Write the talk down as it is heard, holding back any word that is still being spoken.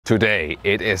Today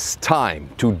it is time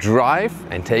to drive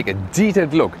and take a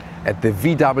detailed look at the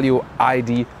VW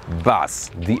ID Buzz,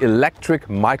 the electric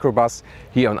microbus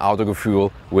here on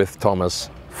Autogefuehl with Thomas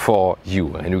for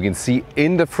you. And you can see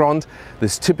in the front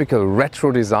this typical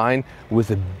retro design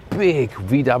with a big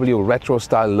VW retro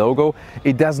style logo.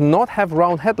 It does not have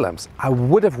round headlamps. I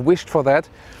would have wished for that.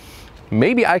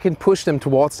 Maybe I can push them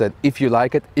towards that if you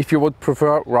like it. If you would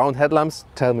prefer round headlamps,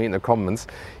 tell me in the comments.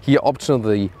 Here optional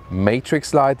the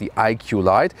matrix light, the IQ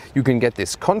light. You can get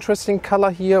this contrasting color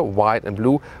here, white and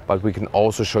blue, but we can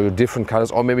also show you different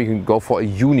colors, or maybe you can go for a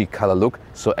unique color look.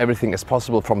 So everything is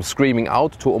possible from screaming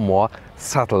out to a more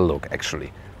subtle look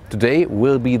actually. Today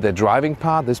will be the driving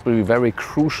part. This will be very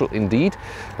crucial indeed.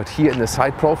 But here in the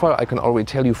side profile, I can already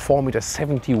tell you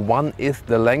 4.71 m is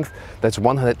the length. That's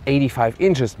 185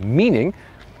 inches, meaning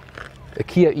a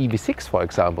Kia EV6, for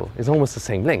example, is almost the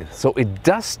same length. So it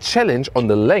does challenge on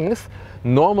the length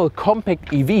normal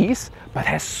compact EVs, but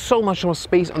has so much more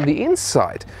space on the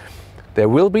inside. There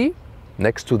will be,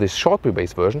 next to this short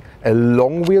wheelbase version, a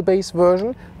long wheelbase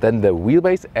version. Then the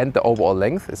wheelbase and the overall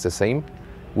length is the same,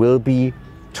 will be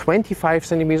 25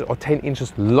 centimeters or 10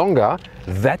 inches longer.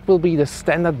 That will be the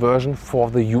standard version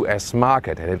for the US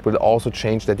market, and it will also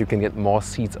change that you can get more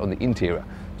seats on the interior.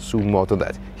 Soon more to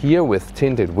that. Here with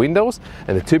tinted windows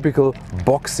and a typical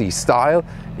boxy style.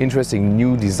 Interesting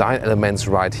new design elements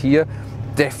right here.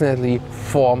 Definitely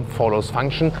form follows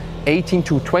function. 18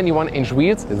 to 21 inch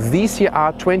wheels. These here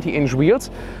are 20-inch wheels.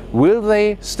 Will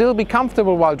they still be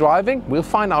comfortable while driving? We'll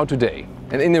find out today.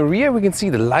 And in the rear we can see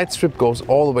the light strip goes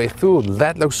all the way through.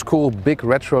 That looks cool, big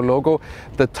retro logo.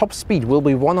 The top speed will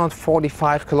be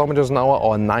 145 kilometers an hour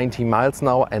or 90 miles an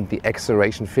hour, and the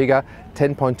acceleration figure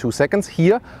 10.2 seconds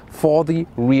here for the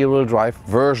rear-wheel drive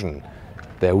version.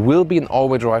 There will be an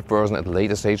all-wheel drive version at a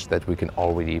later stage that we can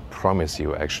already promise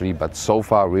you actually, but so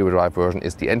far rear-wheel drive version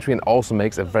is the entry and also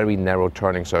makes a very narrow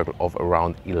turning circle of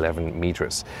around 11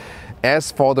 meters.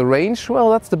 As for the range, well,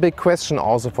 that's the big question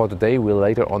also for today. We'll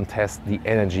later on test the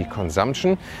energy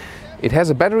consumption. It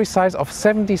has a battery size of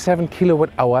 77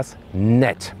 kilowatt hours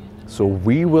net. So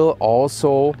we will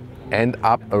also end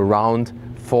up around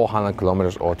 400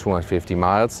 kilometers or 250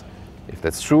 miles. If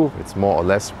that's true, it's more or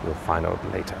less, we'll find out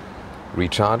later.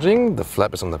 Recharging, the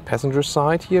flap is on the passenger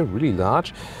side here, really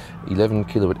large, 11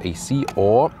 kilowatt AC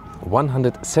or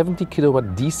 170 kilowatt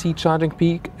DC charging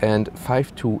peak and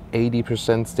 5 to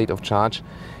 80% state of charge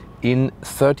in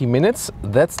 30 minutes.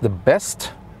 That's the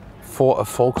best for a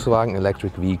Volkswagen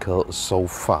electric vehicle so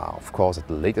far. Of course, at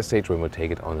the later stage when we'll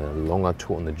take it on a longer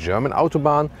tour on the German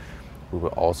Autobahn, we will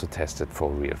also test it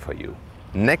for real for you.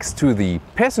 Next to the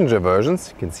passenger versions,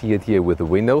 you can see it here with the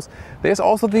windows, there's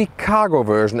also the cargo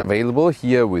version available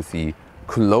here with the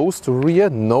closed rear,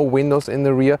 no windows in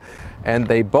the rear, and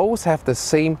they both have the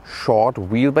same short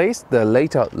wheelbase. The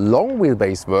later long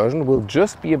wheelbase version will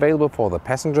just be available for the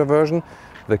passenger version,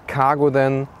 the cargo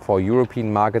then for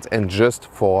European markets and just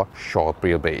for short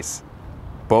wheelbase.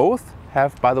 Both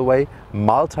have, by the way,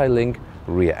 multi-link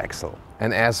rear axle.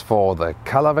 And as for the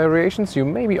color variations, you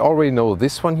maybe already know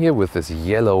this one here with this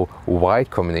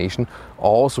yellow-white combination,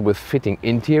 also with fitting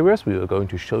interiors. We are going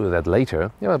to show you that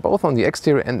later. Yeah, both on the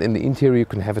exterior and in the interior you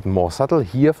can have it more subtle.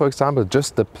 Here, for example,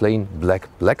 just the plain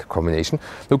black-black combination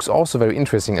looks also very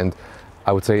interesting, and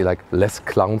I would say like less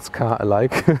clown's car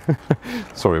alike.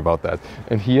 Sorry about that.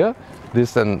 And here,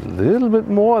 this then a little bit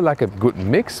more like a good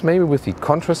mix, maybe with the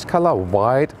contrast color,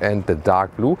 white and the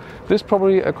dark blue. This is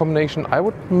probably a combination I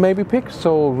would maybe pick,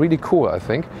 so really cool I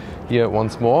think. Here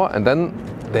once more, and then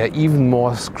there are even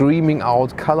more screaming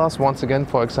out colors once again,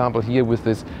 for example here with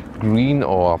this green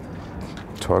or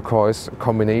turquoise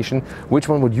combination. Which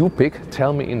one would you pick?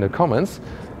 Tell me in the comments.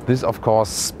 This of course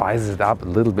spices it up a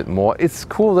little bit more. It's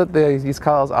cool that these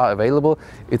colors are available.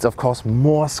 It's of course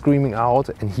more screaming out,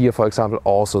 and here for example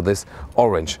also this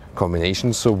orange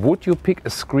combination. So would you pick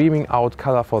a screaming out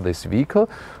color for this vehicle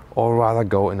or rather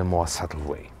go in a more subtle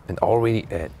way? And already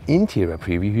an interior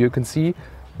preview here you can see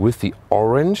with the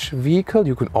orange vehicle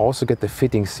you can also get the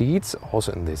fitting seats,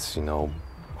 also in this, you know,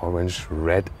 orange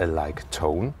red alike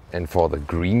tone. And for the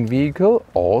green vehicle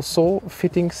also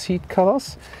fitting seat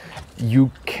colors.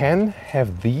 You can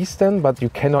have these then, but you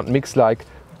cannot mix like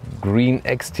green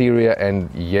exterior and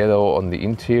yellow on the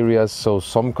interior. So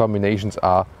some combinations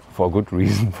are for good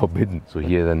reason forbidden. So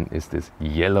here then is this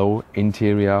yellow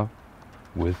interior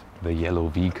with the yellow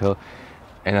vehicle.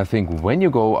 And I think when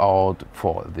you go out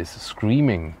for this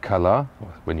screaming color,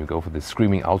 when you go for this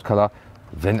screaming out color,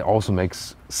 then it also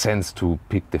makes sense to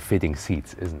pick the fitting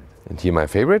seats, isn't it? And here my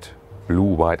favorite,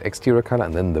 blue-white exterior color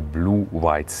and then the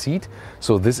blue-white seat.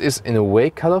 So this is in a way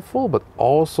colorful, but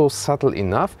also subtle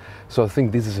enough. So I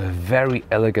think this is a very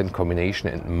elegant combination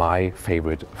and my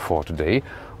favorite for today.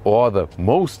 Or the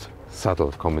most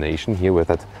subtle combination here with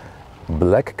that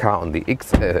black car on the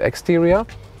exterior.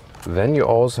 Then you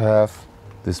also have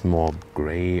this more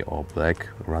gray or black,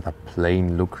 rather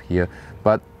plain look here.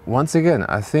 But once again,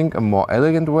 I think a more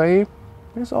elegant way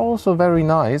is also very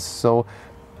nice. So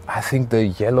I think the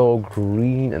yellow,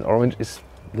 green and orange is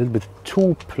a little bit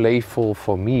too playful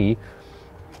for me.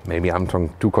 Maybe I'm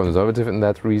too conservative in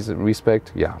that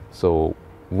respect. Yeah, so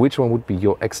which one would be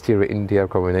your exterior interior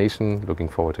combination? Looking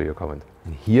forward to your comment.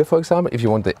 And here, for example, if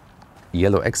you want the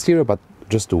yellow exterior but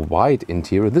just a white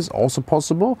interior, this is also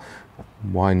possible.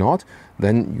 Why not?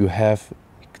 Then you have,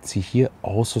 you can see here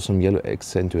also some yellow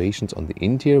accentuations on the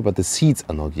interior, but the seats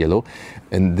are not yellow.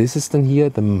 And this is then here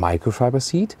the microfiber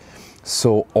seat.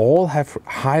 So all have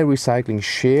high recycling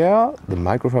share, the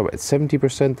microfiber at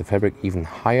 70%, the fabric even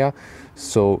higher.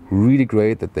 So really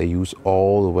great that they use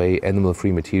all the way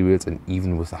animal-free materials and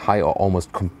even with a high or almost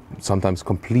sometimes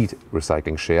complete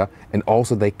recycling share. And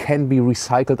also they can be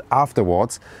recycled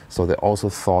afterwards. So they also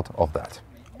thought of that.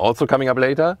 Also coming up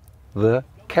later, the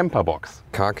camper box.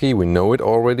 Khaki, we know it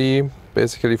already,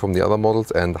 basically from the other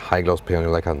models, and high gloss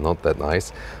panel lacquer, not that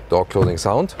nice. Door closing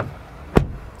sound.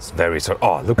 It's very so.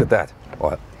 Oh, look at that.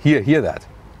 Oh, hear that.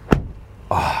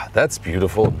 Ah, oh, that's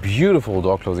beautiful. Beautiful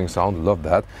door closing sound. Love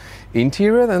that.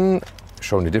 Interior, then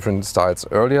shown the different styles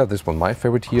earlier. This one my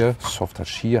favorite here. Soft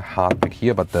touch here, hard back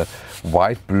here, but the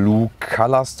white blue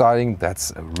color styling,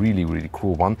 that's a really, really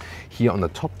cool one. Here on the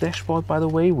top dashboard, by the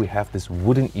way, we have this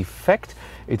wooden effect.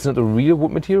 It's not a real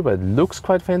wood material, but it looks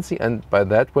quite fancy, and by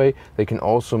that way they can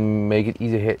also make it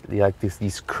easier, like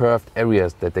these curved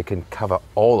areas that they can cover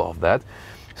all of that.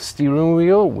 Steering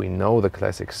wheel, we know the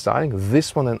classic styling.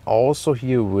 This one and also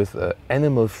here with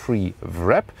animal-free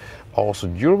wrap, also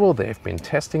durable. They've been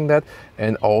testing that.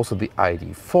 And also the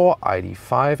ID4,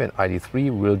 ID5 and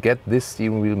ID3 will get this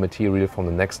steering wheel material from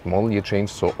the next model year change.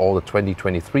 So all the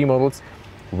 2023 models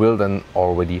will then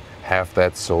already have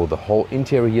that. So the whole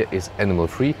interior here is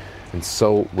animal-free, and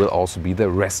so will also be the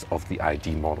rest of the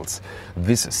ID models.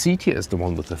 This seat here is the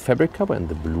one with the fabric cover and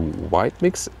the blue-white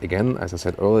mix. Again, as I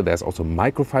said earlier, there's also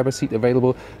microfiber seat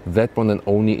available. That one then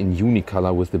only in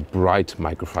unicolor with the bright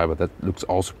microfiber. That looks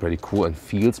also pretty cool and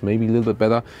feels maybe a little bit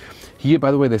better. Here,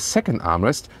 by the way, the second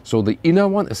armrest. So the inner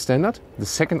one is standard. The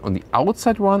second on the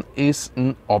outside one is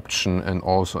an option and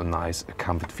also a nice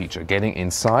comfort feature. Getting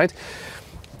inside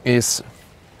is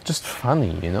just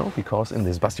funny, you know, because in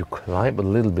this bus you climb a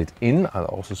little bit in. I'll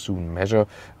also soon measure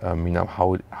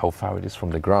how far it is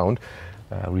from the ground.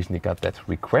 Recently got that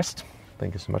request.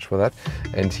 Thank you so much for that.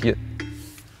 And here,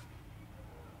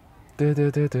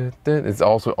 it's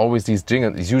also always these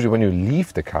jingles. It's usually when you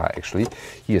leave the car actually.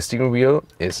 Here, steering wheel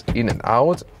is in and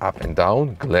out, up and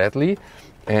down, gladly.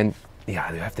 And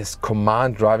yeah, you have this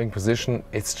command driving position.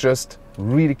 It's just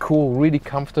really cool, really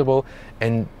comfortable.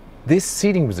 And this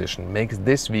seating position makes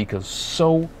this vehicle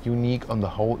so unique on the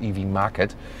whole EV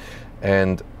market.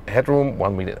 And headroom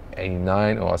 1.89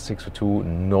 m or 6'2",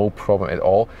 no problem at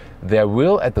all. There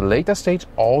will at the later stage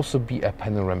also be a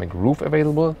panoramic roof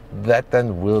available. That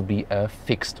then will be a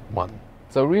fixed one.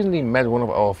 So I recently met one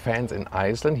of our fans in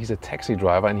Iceland. He's a taxi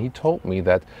driver and he told me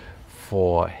that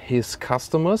for his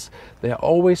customers, they are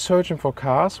always searching for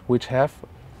cars which have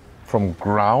from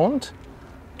ground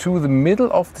to the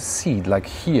middle of the seat, like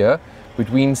here,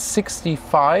 between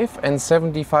 65 and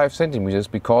 75 centimeters,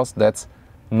 because that's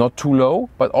not too low,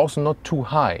 but also not too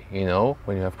high, you know,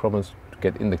 when you have problems to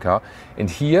get in the car. And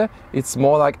here, it's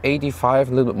more like 85,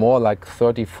 a little bit more like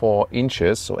 34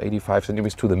 inches, so 85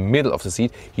 centimeters to the middle of the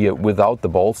seat, here without the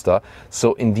bolster.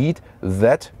 So indeed,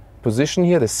 that position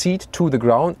here, the seat to the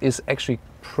ground, is actually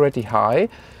pretty high.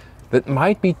 That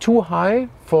might be too high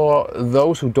for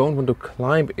those who don't want to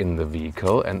climb in the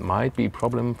vehicle and might be a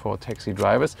problem for taxi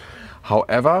drivers.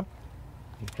 However,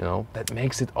 you know, that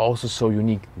makes it also so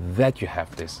unique that you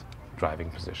have this driving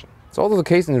position. It's also the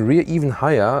case in the rear, even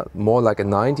higher, more like a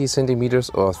 90 centimeters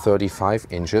or 35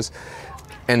 inches.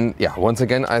 And yeah, once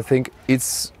again, I think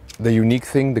it's the unique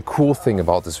thing, the cool thing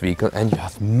about this vehicle, and you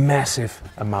have massive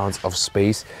amounts of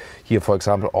space. Here, for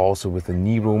example, also with the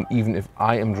knee room, even if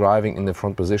I am driving in the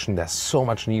front position, there's so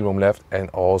much knee room left and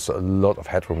also a lot of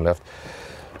headroom left.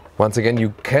 Once again,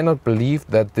 you cannot believe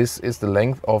that this is the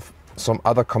length of some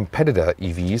other competitor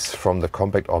EVs from the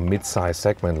compact or mid-size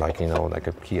segment, like, you know, like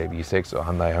a Kia EV6 or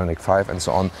Hyundai Ioniq 5 and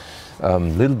so on. A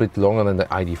little bit longer than the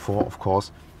ID4, of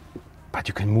course, but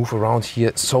you can move around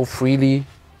here so freely.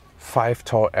 5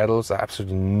 tall adults are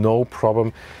absolutely no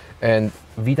problem. And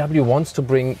VW wants to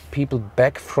bring people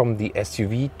back from the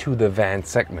SUV to the van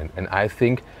segment. And I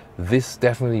think this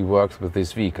definitely works with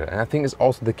this vehicle. And I think it's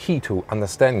also the key to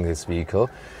understanding this vehicle.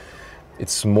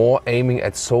 It's more aiming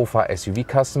at so far SUV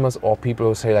customers or people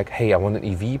who say like, hey, I want an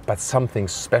EV, but something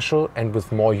special and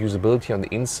with more usability on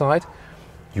the inside.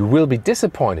 You will be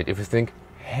disappointed if you think,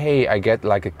 hey, I get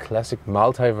like a classic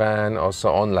multivan or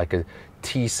so on, like a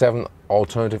T7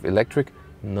 alternative electric.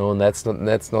 No, that's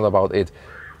not about it.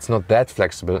 It's not that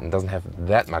flexible and doesn't have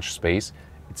that much space.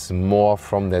 It's more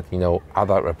from that, you know,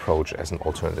 other approach as an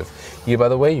alternative. Here, by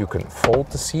the way, you can fold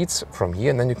the seats from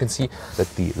here and then you can see that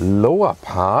the lower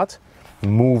part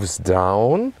moves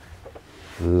down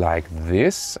like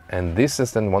this. And this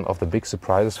is then one of the big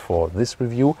surprises for this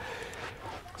review.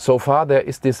 So far there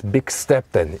is this big step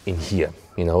then in here,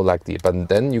 you know, like but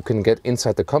then you can get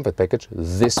inside the compact package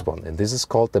this one, and this is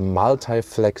called the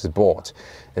multi-flex board.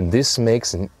 And this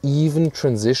makes an even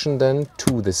transition then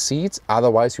to the seats.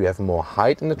 Otherwise you have more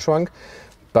height in the trunk,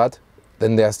 but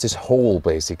then there's this hole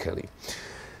basically.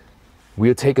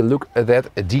 We'll take a look at that,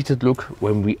 a detailed look,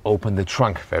 when we open the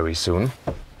trunk very soon.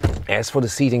 As for the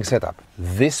seating setup,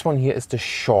 this one here is the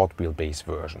short wheelbase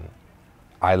version.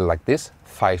 Either like this,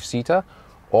 5-seater,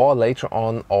 or later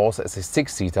on also as a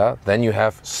 6-seater. Then you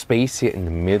have space here in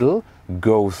the middle,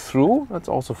 go through, that's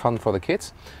also fun for the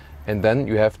kids. And then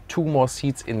you have 2 more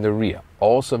seats in the rear,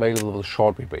 also available with the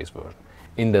short wheelbase version.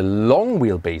 In the long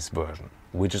wheelbase version,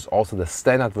 which is also the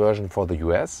standard version for the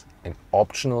US and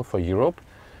optional for Europe,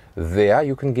 there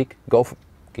you can go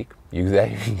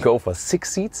for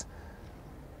 6 seats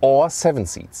or 7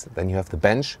 seats. Then you have the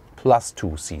bench plus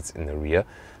 2 seats in the rear.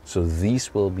 So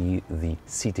these will be the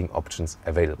seating options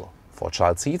available. For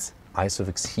child seats,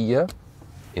 ISOFIX here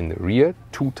in the rear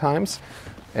 2 times,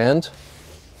 and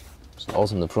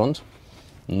also in the front.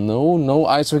 No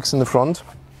ISOFIX in the front.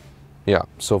 Yeah,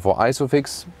 so for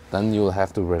ISOFIX, then you'll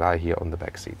have to rely here on the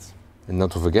back seats. And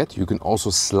not to forget, you can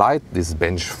also slide this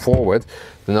bench forward.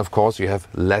 Then of course you have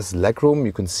less legroom.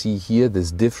 You can see here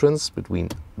this difference between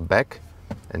back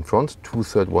and front,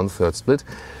 2/3, 1/3 split.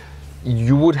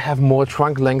 You would have more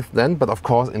trunk length then, but of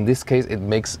course in this case it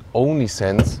makes only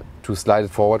sense to slide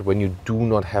it forward when you do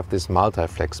not have this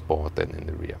multi-flex board then in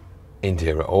the rear.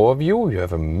 Interior overview, you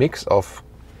have a mix of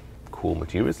cool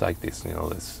materials like this, you know,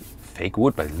 this fake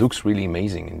wood, but it looks really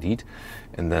amazing indeed.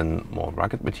 And then more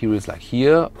rugged materials like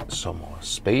here, some more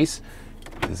space.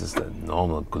 This is the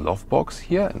normal glove box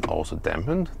here and also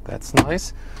dampened, that's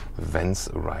nice. Vents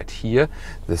right here.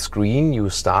 The screen, you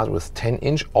start with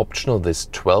 10-inch, optional this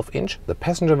 12-inch. The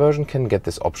passenger version can get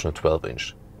this optional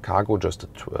 12-inch. Cargo just a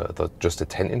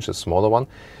 10-inch, a smaller one.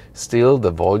 Still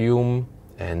the volume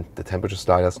and the temperature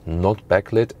sliders not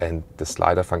backlit, and the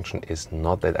slider function is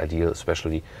not that ideal,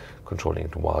 especially controlling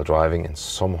it while driving, and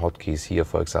some hotkeys here,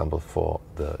 for example, for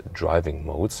the driving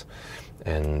modes.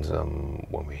 And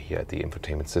when we're here at the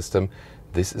infotainment system,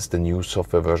 this is the new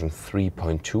software version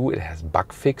 3.2. It has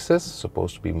bug fixes,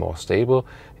 supposed to be more stable.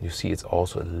 You see it's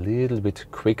also a little bit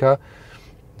quicker.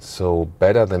 So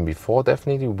better than before,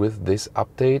 definitely, with this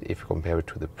update. If you compare it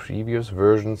to the previous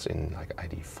versions in like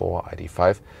ID4,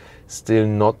 ID5, still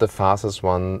not the fastest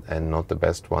one and not the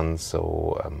best one.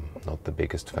 So not the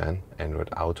biggest fan. Android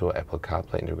Auto, Apple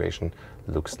CarPlay integration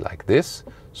looks like this.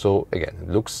 So again, it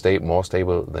looks more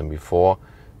stable than before.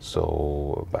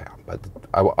 So, but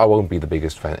I won't be the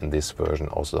biggest fan in this version.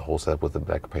 Also the whole setup with the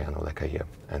black piano lacquer here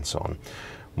and so on.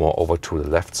 More over to the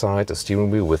left side, a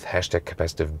steering wheel with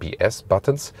 #capacitive BS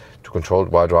buttons to control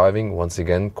it while driving. Once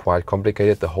again, quite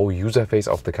complicated. The whole user face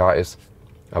of the car is,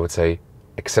 I would say,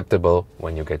 acceptable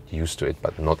when you get used to it,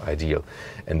 but not ideal.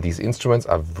 And these instruments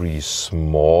are really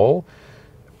small,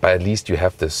 but at least you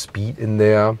have the speed in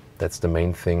there. That's the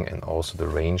main thing, and also the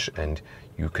range, and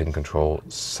you can control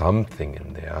something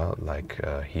in there, like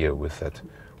here with that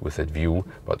view,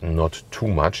 but not too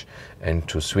much. And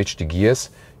to switch the gears,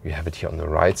 you have it here on the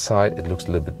right side. It looks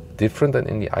a little bit different than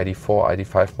in the ID4,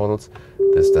 ID5 models.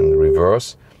 This is then the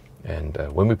reverse. And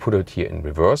when we put it here in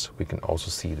reverse, we can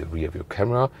also see the rear view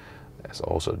camera. There's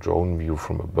also a drone view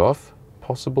from above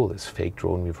possible, this fake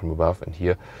drone view from above. And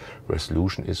here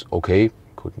resolution is okay,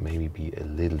 could maybe be a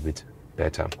little bit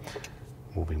better.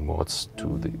 Moving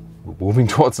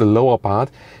towards the lower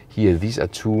part, here these are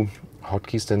 2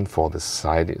 hotkeys then for the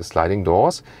sliding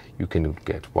doors. You can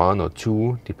get 1 or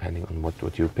 2 depending on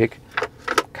what you pick.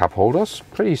 Cup holders,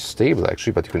 pretty stable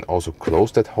actually, but you can also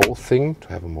close that whole thing to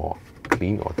have a more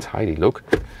clean or tidy look.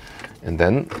 And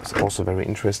then it's also very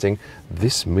interesting,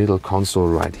 this middle console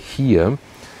right here.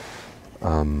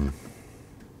 Didn't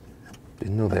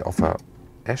know they offer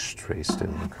ashtrays still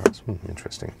in the cars.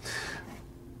 Interesting.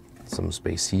 some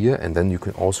space here, and then you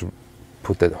can also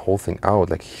put that whole thing out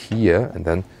like here, and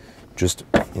then just,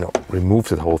 you know, remove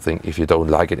that whole thing if you don't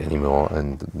like it anymore,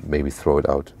 and maybe throw it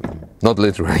out. Not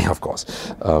literally, of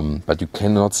course, but you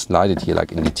cannot slide it here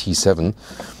like in the T7.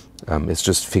 It's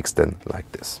just fixed then like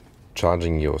this.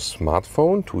 Charging your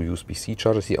smartphone, 2 USB-C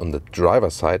chargers here on the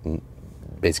driver's side, and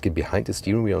basically behind the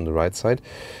steering wheel on the right side,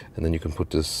 and then you can put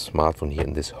this smartphone here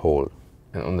in this hole.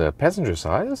 And on the passenger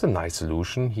side, there's a nice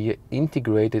solution here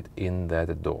integrated in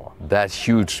that door. That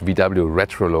huge VW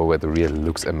retro logo at the rear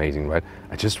looks amazing, right?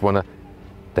 I just wanna,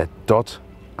 that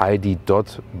ID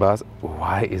Buzz,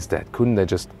 why is that? Couldn't they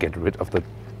just get rid of the...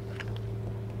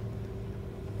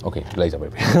 Okay, later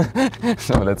maybe.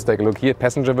 So let's take a look here,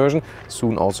 passenger version,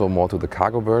 soon also more to the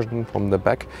cargo version from the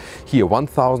back. Here,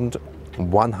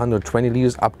 1,120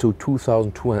 liters up to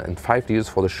 2,205 liters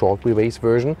for the short wheelbase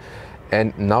version.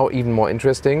 And now even more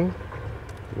interesting,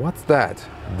 what's that?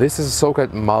 This is a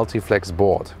so-called multi-flex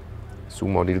board.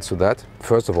 Zoom more details to that.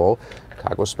 First of all,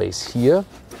 cargo space here,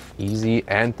 easy,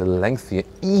 and the length here,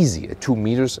 easy, at 2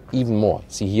 meters, even more.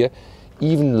 See here,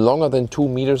 even longer than 2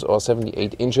 meters or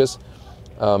 78 inches.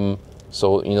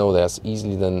 So, you know, there's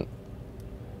easily then,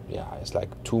 yeah, it's like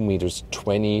 2 meters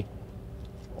 20,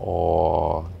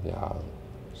 or yeah,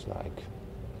 it's like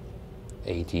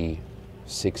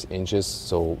 86 inches,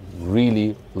 so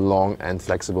really long and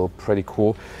flexible, pretty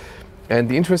cool. And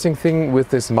the interesting thing with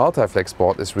this multi-flex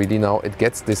board is really now it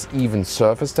gets this even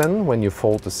surface then when you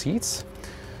fold the seats,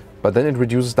 but then it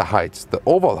reduces the height. The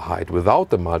overall height without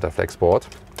the multi-flex board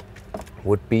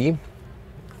would be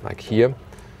like here,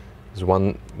 is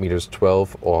 1 meters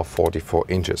 12 or 44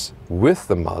 inches. With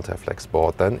the multi-flex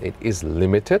board then it is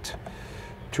limited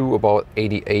to about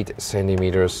 88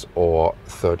 centimeters or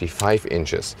 35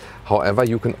 inches. However,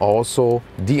 you can also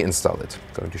deinstall it.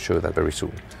 I'm going to show you that very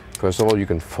soon. First of all, you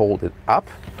can fold it up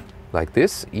like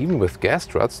this, even with gas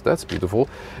struts. That's beautiful.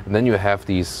 And then you have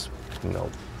these, you know,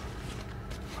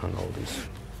 I don't know, these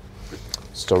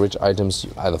storage items,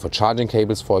 either for charging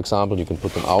cables, for example. You can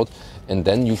put them out, and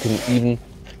then you can even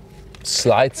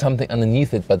slide something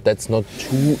underneath it, but that's not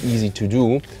too easy to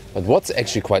do. But what's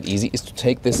actually quite easy is to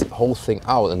take this whole thing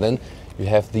out, and then you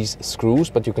have these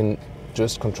screws, but you can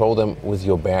just control them with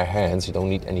your bare hands. You don't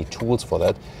need any tools for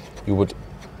that. You would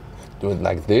do it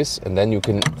like this, and then you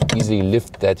can easily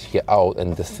lift that here out,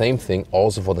 and the same thing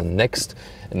also for the next,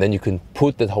 and then you can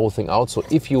put that whole thing out. So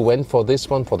if you went for this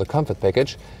one, for the comfort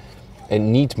package,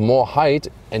 and need more height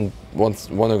and want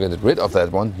to get rid of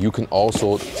that one, you can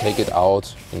also take it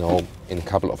out, you know, in a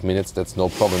couple of minutes. That's no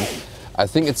problem. I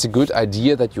think it's a good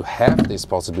idea that you have this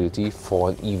possibility for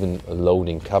an even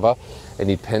loading cover,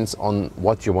 and it depends on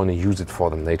what you want to use it for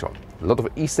them later on. A lot of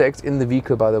Easter eggs in the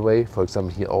vehicle, by the way. For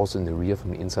example, here also in the rear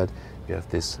from the inside, you have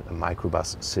this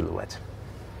Microbus silhouette.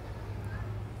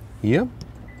 Here,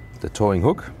 the towing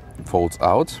hook folds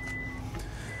out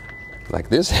like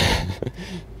this.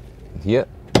 Here,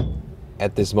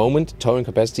 at this moment, towing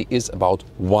capacity is about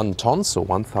 1 ton, so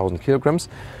 1,000 kilograms.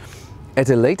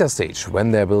 At a later stage, when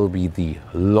there will be the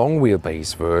long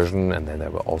wheelbase version, and then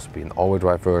there will also be an all-wheel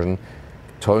drive version,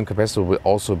 towing capacity will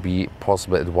also be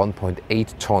possible at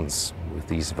 1.8 tons with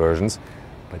these versions.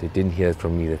 But you didn't hear it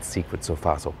from me, that's secret so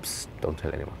far, so psst, don't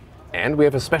tell anyone. And we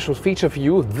have a special feature for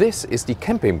you. This is the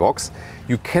camping box.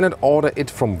 You cannot order it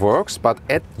from Works, but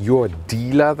at your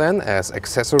dealer then as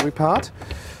accessory part.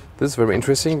 This is very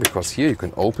interesting because here you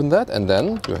can open that, and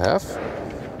then you have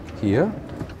here,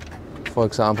 for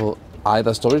example,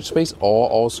 either storage space or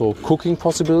also cooking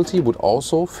possibility would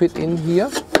also fit in here.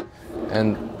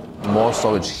 And more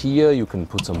storage here, you can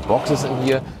put some boxes in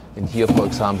here, and here, for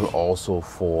example, also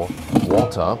for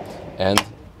water. And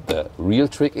the real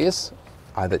trick is,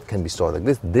 either it can be stored like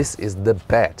this. This is the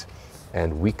bed,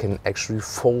 and we can actually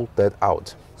fold that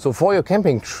out. So for your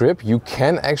camping trip, you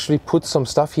can actually put some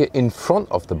stuff here in front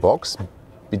of the box,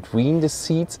 between the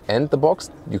seats and the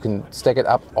box. You can stack it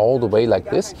up all the way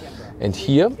like this. And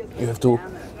here you have to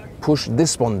push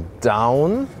this one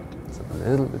down. It's a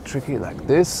little bit tricky, like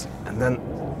this, and then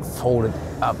fold it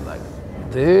up like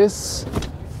this.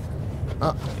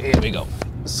 Here we go.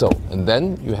 So, and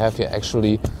then you have here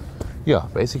actually, yeah,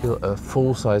 basically a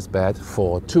full-size bed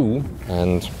for 2.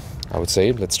 And I would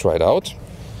say, let's try it out.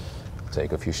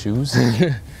 Take off your shoes.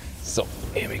 So,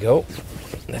 here we go.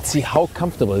 Let's see how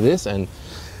comfortable it is. And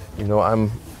you know, I'm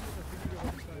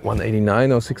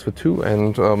 189 or 6'2",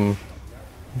 and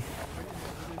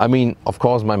I mean, of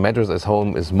course, my mattress at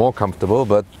home is more comfortable,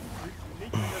 but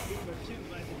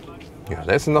yeah,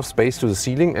 there's enough space to the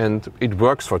ceiling, and it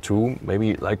works for 2.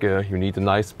 Maybe like you need a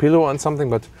nice pillow and something,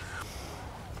 but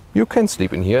you can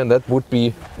sleep in here, and that would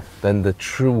be then the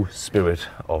true spirit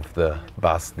of the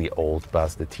bus, the old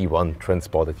bus, the T1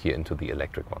 transported here into the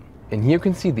electric one. And here you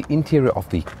can see the interior of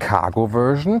the cargo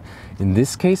version. In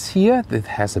this case here, it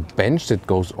has a bench that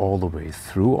goes all the way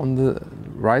through on the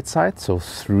right side. So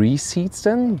 3 seats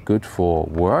then, good for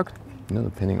work, you know,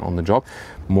 depending on the job.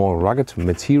 More rugged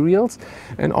materials.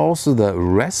 And also the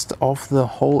rest of the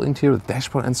whole interior, the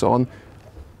dashboard and so on,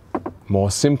 more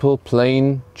simple,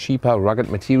 plain, cheaper, rugged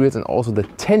materials, and also the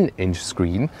 10-inch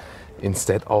screen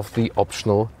instead of the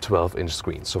optional 12-inch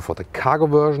screen. So for the cargo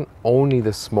version, only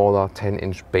the smaller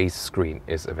 10-inch base screen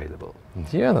is available. And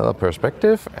here another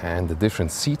perspective and the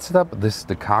different seat setup. This is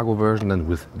the cargo version and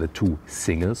with the 2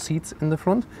 single seats in the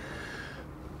front.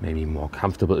 Maybe more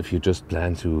comfortable if you just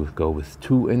plan to go with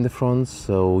 2 in the front.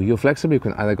 So you're flexible, you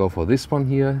can either go for this one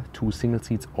here, 2 single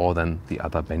seats, or then the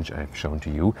other bench I've shown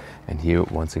to you. And here,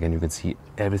 once again, you can see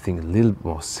everything a little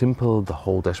more simple. The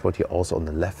whole dashboard here also on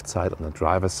the left side, on the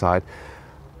driver's side.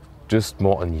 Just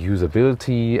more on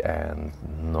usability and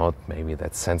not maybe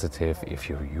that sensitive if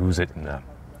you use it in a,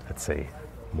 let's say,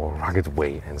 more rugged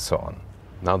way and so on.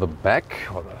 Now the back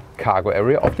or the cargo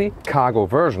area of the cargo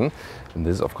version, and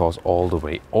this is of course all the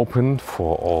way open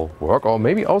for all work or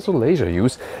maybe also leisure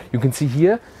use. You can see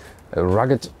here a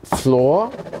rugged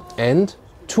floor, and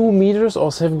 2 meters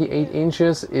or 78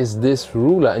 inches is this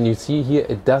ruler, and you see here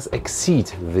it does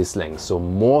exceed this length, so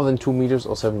more than 2 meters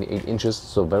or 78 inches,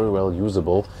 so very well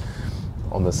usable.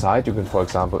 On the side you can, for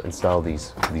example, install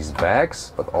these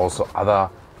bags, but also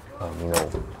other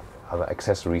other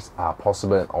accessories are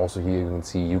possible. And also here you can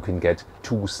see you can get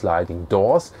 2 sliding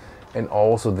doors, and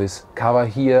also this cover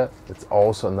here, it's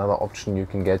also another option you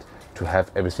can get to have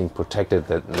everything protected,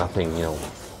 that nothing, you know,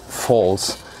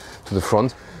 falls to the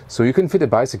front. So you can fit a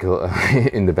bicycle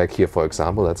in the back here, for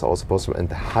example. That's also possible. And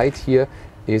the height here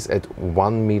is at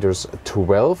 1 meters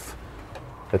 12.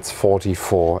 That's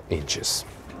 44 inches.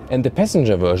 And the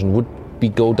passenger version would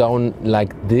go down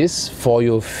like this for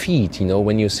your feet, you know,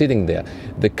 when you're sitting there.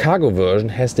 The cargo version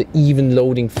has the even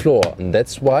loading floor, and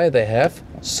that's why they have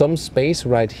some space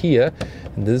right here,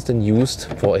 and this is then used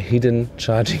for a hidden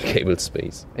charging cable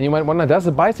space. And you might wonder, does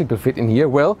a bicycle fit in here?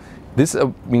 Well, this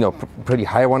pretty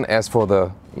high one. As for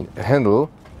the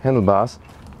handlebars,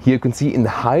 here you can see in the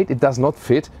height it does not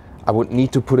fit. I would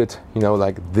need to put it, you know,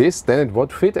 like this, then it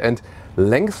would fit. And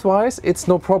lengthwise it's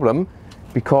no problem,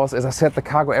 because as I said, the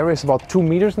cargo area is about 2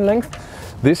 meters in length.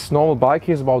 This normal bike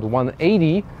here is about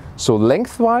 180, so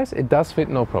lengthwise it does fit,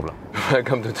 no problem.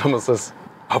 Welcome to Thomas's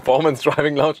performance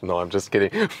driving lounge. No, I'm just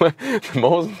kidding. The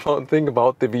most important thing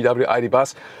about the VW ID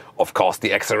Buzz, of course,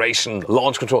 the acceleration,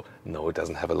 launch control. No, it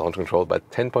doesn't have a launch control, but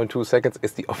 10.2 seconds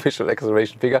is the official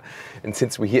acceleration figure. And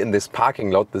since we're here in this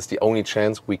parking lot, this is the only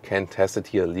chance we can test it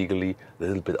here legally, a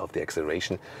little bit of the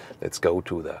acceleration. Let's go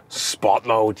to the sport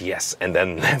mode, yes, and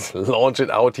then let's launch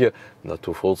it out here. Not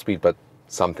to full speed, but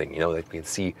something, you know, that we can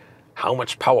see how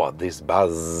much power this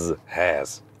Buzz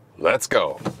has. Let's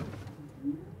go.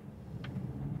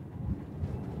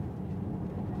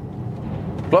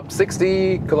 Plop,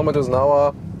 60 kilometers an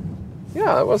hour.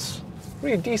 Yeah, it was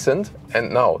really decent.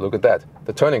 And now, look at that,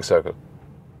 the turning circle.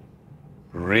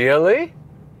 Really?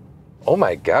 Oh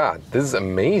my God, this is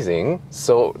amazing.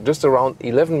 So just around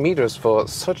 11 meters for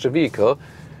such a vehicle.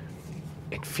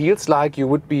 It feels like you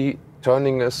would be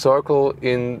turning a circle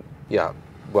in,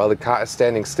 while the car is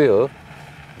standing still.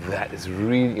 That is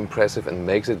really impressive and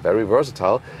makes it very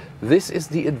versatile. This is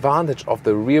the advantage of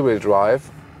the rear-wheel drive.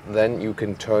 Then you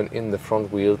can turn in the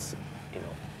front wheels, you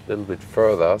know, a little bit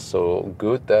further. So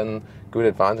good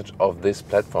advantage of this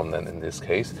platform then in this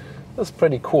case. That's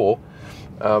pretty cool.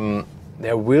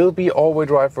 There will be all-wheel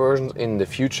drive versions in the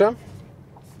future.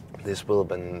 This will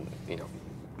then, you know,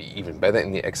 be even better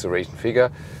in the acceleration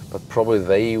figure, but probably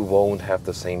they won't have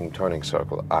the same turning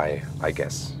circle, I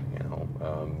guess, you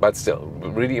know. But still,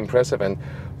 really impressive. And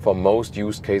for most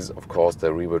use cases, of course,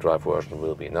 the rear-wheel drive version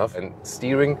will be enough. And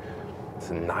steering, it's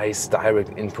a nice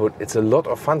direct input. It's a lot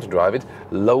of fun to drive it.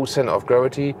 Low center of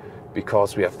gravity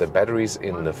because we have the batteries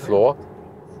in the floor.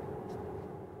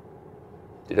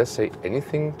 Did I say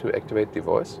anything to activate the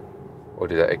voice? Or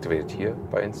did I activate it here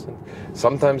by instant?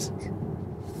 Sometimes,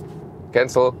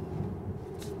 cancel.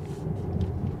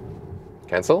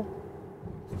 Cancel?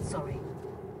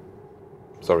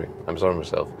 Sorry, I'm sorry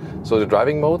myself. So the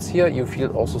driving modes here, you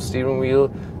feel also steering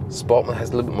wheel. Sport mode has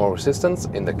a little bit more resistance.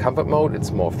 In the comfort mode, it's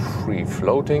more free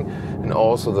floating. And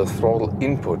also the throttle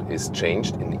input is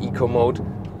changed. In the eco mode,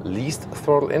 least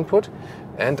throttle input.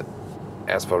 And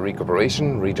as for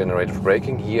recuperation, regenerative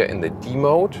braking, here in the D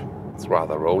mode, it's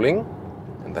rather rolling.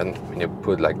 And then when you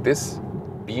put it like this,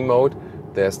 B mode,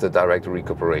 there's the direct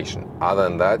recuperation. Other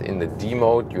than that, in the D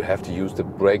mode, you have to use the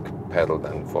brake pedal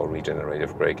then for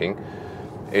regenerative braking.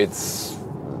 It's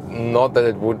not that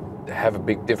it would have a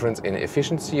big difference in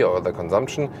efficiency or the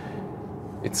consumption.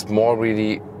 It's more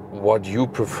really what you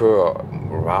prefer,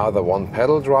 rather one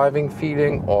pedal driving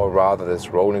feeling or rather this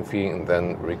rolling feeling and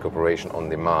then recuperation on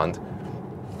demand.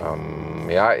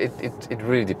 Yeah, it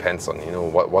really depends on, you know,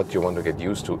 what you want to get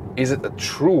used to. Is it a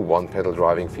true one pedal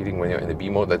driving feeling when you're in the B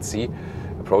mode? Let's see,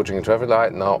 approaching a traffic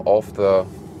light, now off the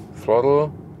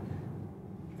throttle.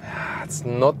 It's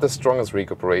not the strongest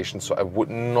recuperation, so I would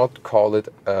not call it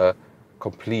a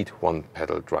complete one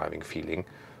pedal driving feeling.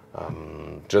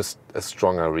 Just a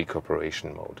stronger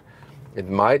recuperation mode. It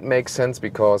might make sense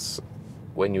because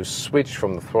when you switch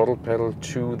from the throttle pedal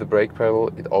to the brake pedal,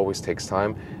 it always takes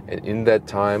time, and in that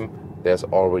time there's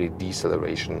already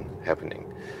deceleration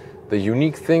happening. The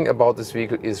unique thing about this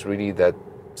vehicle is really that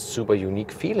super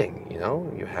unique feeling, you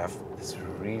know? You have this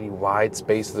really wide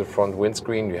space of the front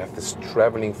windscreen, you have this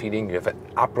traveling feeling, you have an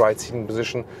upright seating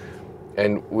position,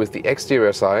 and with the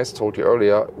exterior size, told you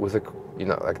earlier, with a, you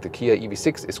know, like the Kia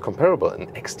EV6 is comparable in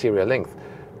exterior length.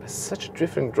 There's such a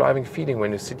different driving feeling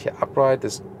when you sit here upright,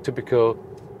 this typical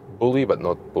bully, but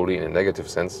not bully in a negative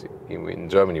sense. In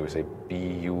Germany we say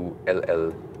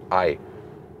B-U-L-L-I,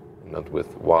 not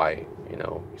with Y, you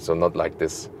know. So not like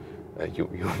this, you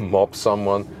mob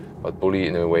someone, but bully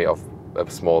in a way of a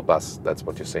small bus. That's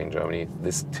what you say in Germany.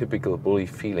 This typical bully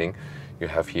feeling you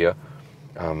have here.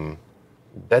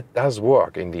 That does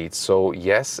work indeed. So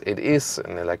yes, it is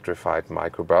an electrified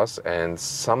microbus, and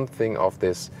something of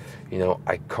this, you know,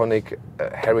 iconic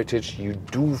heritage you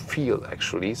do feel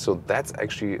actually. So that's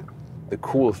actually the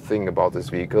cool thing about this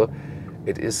vehicle.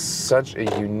 It is such a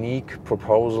unique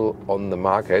proposal on the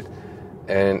market,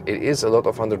 and it is a lot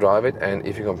of fun to drive it. And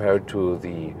if you compare it to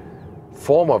the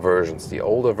former versions, the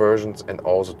older versions, and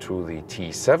also to the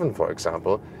T7, for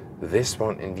example, this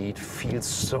one indeed feels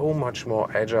so much more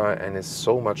agile and is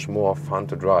so much more fun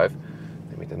to drive.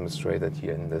 Let me demonstrate that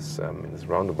here in this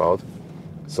roundabout.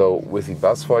 So with the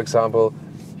bus, for example,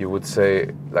 you would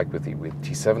say, like with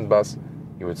T7 bus,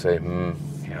 you would say,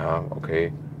 yeah,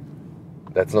 okay,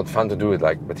 that's not fun to do it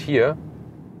like. But here,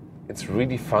 it's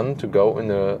really fun to go in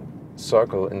a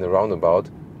circle in the roundabout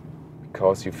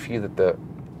because you feel that the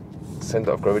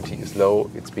center of gravity is low,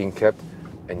 it's being kept,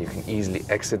 and you can easily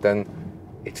exit then.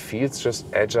 It feels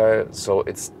just agile, so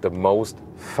it's the most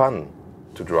fun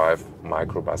to drive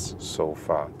microbus so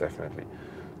far, definitely.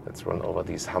 Let's run over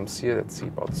these humps here. Let's see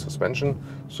about the suspension.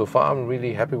 So far, I'm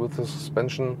really happy with the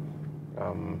suspension.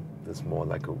 There's more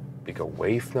like a bigger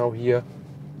wave now here.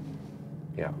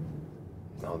 Yeah,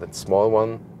 now that small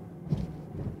one,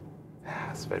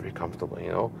 it's very comfortable, you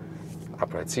know.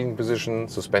 Upright seating position,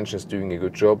 suspension is doing a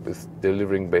good job. It's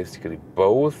delivering basically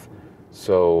both.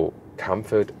 So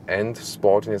comfort and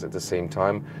sportiness at the same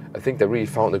time. I think they really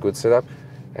found a good setup,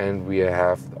 and we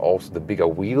have also the bigger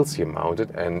wheels here mounted,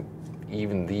 and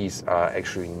even these are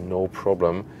actually no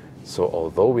problem. So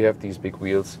although we have these big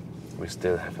wheels, we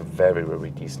still have a very,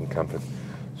 very decent comfort.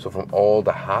 So from all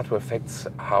the hardware effects,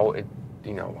 how it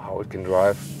can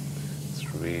drive,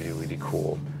 it's really, really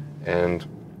cool. And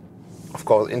of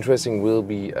course, interesting will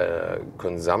be a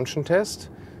consumption test.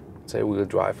 Say we'll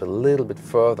drive a little bit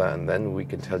further, and then we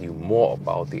can tell you more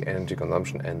about the energy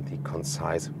consumption and the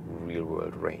concise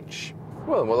real-world range.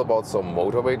 Well, what about some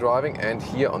motorway driving? And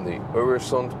here on the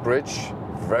Öresund Bridge,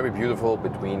 very beautiful,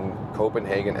 between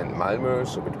Copenhagen and Malmö,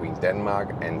 so between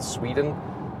Denmark and Sweden.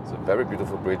 It's a very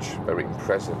beautiful bridge, very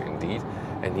impressive indeed.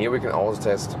 And here we can also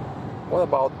test, what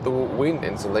about the wind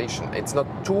insulation? It's not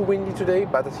too windy today,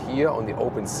 but here on the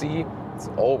open sea, it's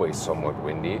always somewhat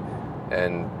windy.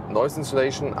 And noise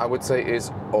insulation, I would say,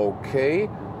 is okay.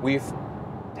 We've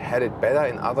had it better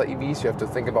in other EVs. You have to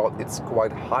think about it's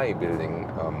quite high building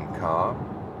car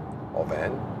or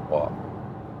van or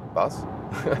bus.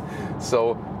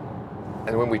 So,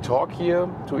 and when we talk here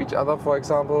to each other, for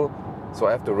example, so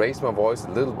I have to raise my voice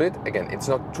a little bit. Again, it's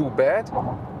not too bad,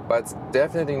 but it's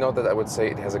definitely not that I would say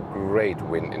it has a great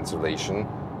wind insulation.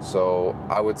 So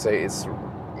I would say it's,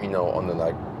 you know, on the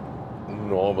like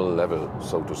normal level,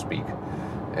 so to speak.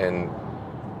 And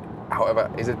however,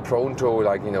 is it prone to,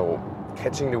 like, you know,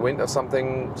 catching the wind or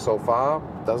something? So far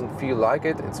doesn't feel like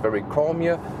it. It's very calm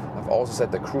here. I've also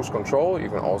set the cruise control. You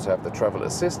can also have the travel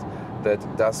assist that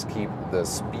does keep the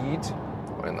speed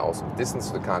and also the distance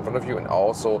to the car in front of you, and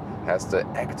also has the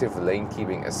active lane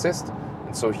keeping assist.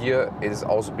 And so here it is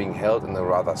also being held in a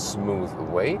rather smooth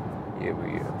way. Here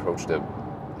we approach the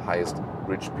highest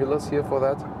bridge pillars here for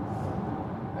that.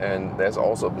 And there's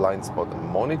also a blind spot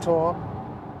monitor.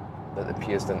 that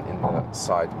appears then in the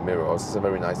side mirrors. It's a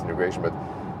very nice integration, but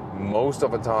most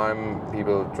of the time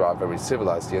people drive very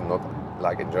civilized here, not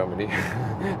like in Germany.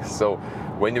 So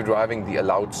when you're driving the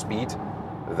allowed speed,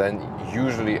 then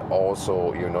usually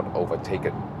also you're not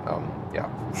overtaken. Yeah,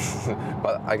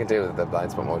 but I can tell you that the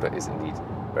blind spot motor is indeed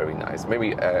very nice.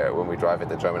 Maybe when we drive at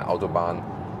the German Autobahn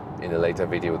in a later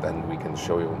video, then we can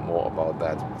show you more about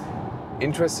that.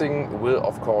 Interesting will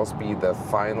of course be the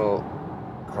final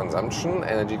consumption,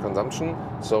 energy consumption.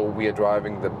 So we are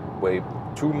driving the way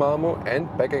to Malmö and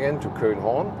back again to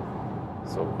Köln-Horn.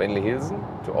 So Venli Hilsen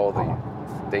to all the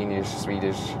Danish,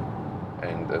 Swedish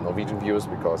and Norwegian viewers,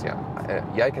 because yeah,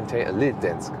 I can tell a little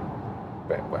Dansk.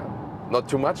 Well, not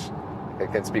too much. I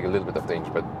can speak a little bit of Danish,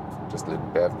 but just a little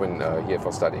bit. I've been here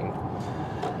for studying.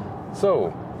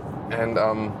 So, and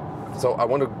so I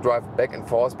want to drive back and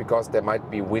forth because there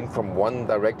might be wind from one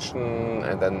direction,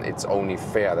 and then it's only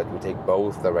fair that we take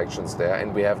both directions there.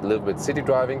 And we have a little bit city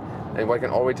driving. And what I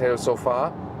can already tell you so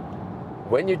far,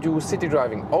 when you do city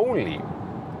driving only,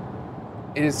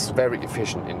 it is very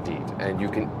efficient indeed, and you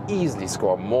can easily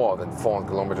score more than 400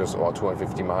 kilometers or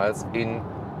 250 miles in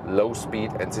low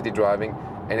speed and city driving,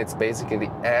 and it's basically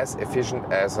as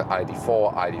efficient as an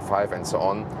ID4, ID5 and so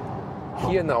on.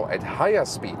 Here now at higher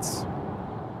speeds,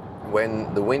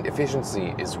 when the wind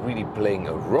efficiency is really playing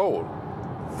a role,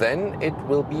 then it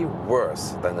will be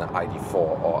worse than an ID4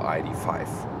 or ID5.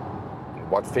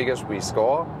 What figures we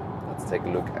score? Let's take a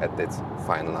look at this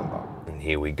final number. And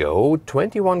here we go,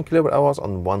 21 kilowatt hours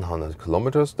on 100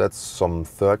 kilometers. That's some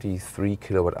 33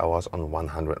 kilowatt hours on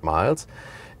 100 miles.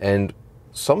 And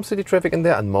some city traffic in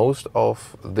there, and most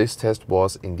of this test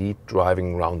was indeed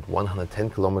driving around 110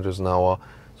 kilometers an hour,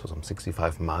 so some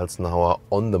 65 miles an hour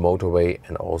on the motorway,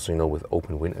 and also, you know, with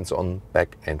open wind and so on,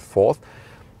 back and forth.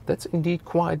 That's indeed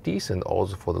quite decent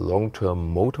also for the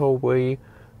long-term motorway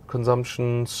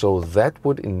consumption. So that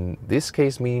would in this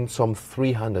case mean some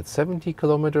 370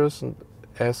 kilometers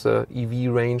as a EV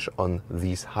range on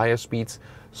these higher speeds,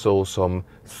 so some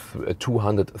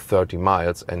 230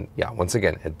 miles. And yeah, once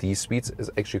again, at these speeds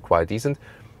is actually quite decent.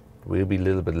 Will be a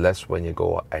little bit less when you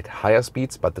go at higher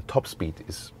speeds, but the top speed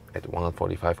is at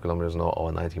 145 kilometers an hour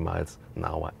or 90 miles an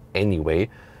hour anyway.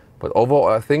 But overall,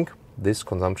 I think this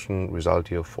consumption result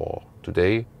here for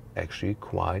today actually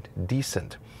quite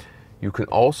decent. You can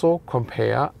also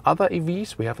compare other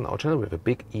EVs we have on our channel. We have a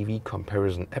big EV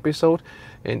comparison episode,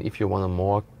 and if you want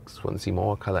to see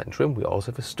more color and trim, we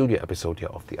also have a studio episode here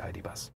of the ID Buzz.